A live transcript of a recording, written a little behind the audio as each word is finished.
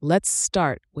Let's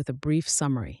start with a brief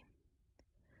summary.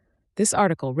 This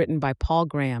article, written by Paul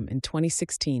Graham in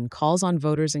 2016, calls on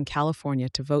voters in California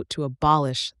to vote to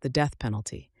abolish the death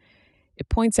penalty. It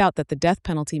points out that the death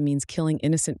penalty means killing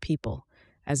innocent people,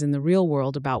 as in the real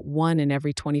world, about 1 in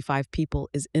every 25 people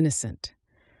is innocent.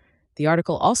 The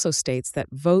article also states that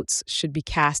votes should be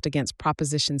cast against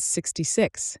Proposition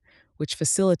 66, which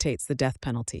facilitates the death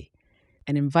penalty,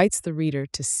 and invites the reader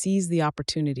to seize the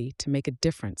opportunity to make a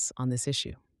difference on this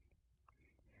issue.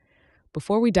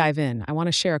 Before we dive in, I want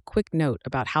to share a quick note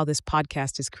about how this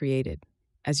podcast is created.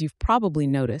 As you've probably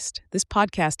noticed, this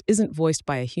podcast isn't voiced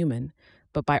by a human,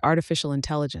 but by artificial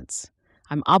intelligence.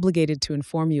 I'm obligated to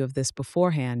inform you of this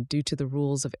beforehand due to the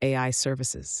rules of AI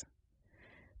services.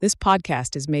 This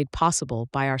podcast is made possible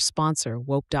by our sponsor,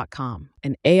 Wope.com,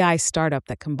 an AI startup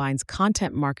that combines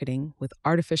content marketing with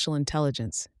artificial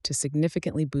intelligence to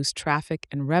significantly boost traffic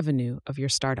and revenue of your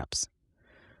startups.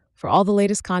 For all the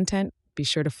latest content, be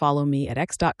sure to follow me at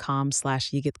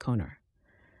x.com/yigitkoner.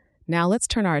 Now let's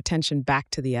turn our attention back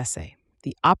to the essay,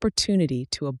 The Opportunity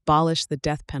to Abolish the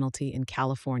Death Penalty in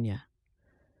California.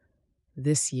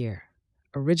 This year.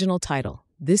 Original title,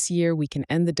 This Year We Can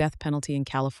End the Death Penalty in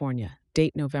California.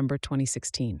 Date November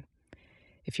 2016.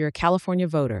 If you're a California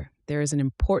voter, there is an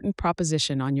important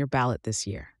proposition on your ballot this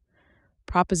year.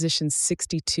 Proposition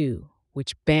 62,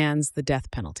 which bans the death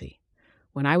penalty.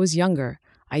 When I was younger,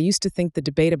 I used to think the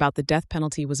debate about the death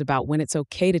penalty was about when it's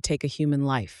okay to take a human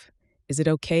life. Is it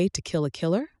okay to kill a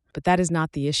killer? But that is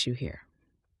not the issue here.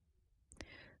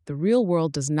 The real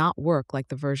world does not work like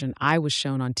the version I was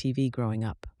shown on TV growing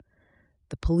up.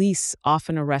 The police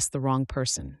often arrest the wrong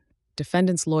person.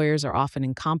 Defendants' lawyers are often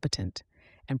incompetent,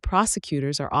 and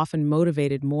prosecutors are often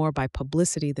motivated more by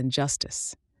publicity than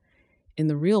justice. In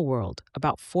the real world,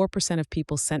 about 4% of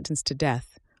people sentenced to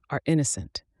death are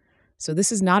innocent. So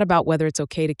this is not about whether it's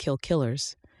okay to kill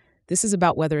killers. This is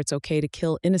about whether it's okay to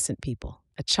kill innocent people.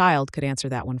 A child could answer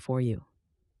that one for you.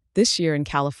 This year in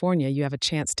California, you have a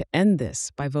chance to end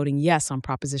this by voting yes on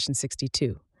Proposition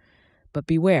 62. But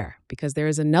beware, because there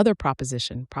is another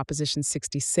proposition, Proposition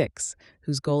 66,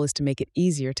 whose goal is to make it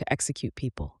easier to execute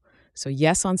people. So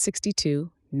yes on 62,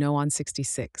 no on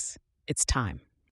 66. It's time.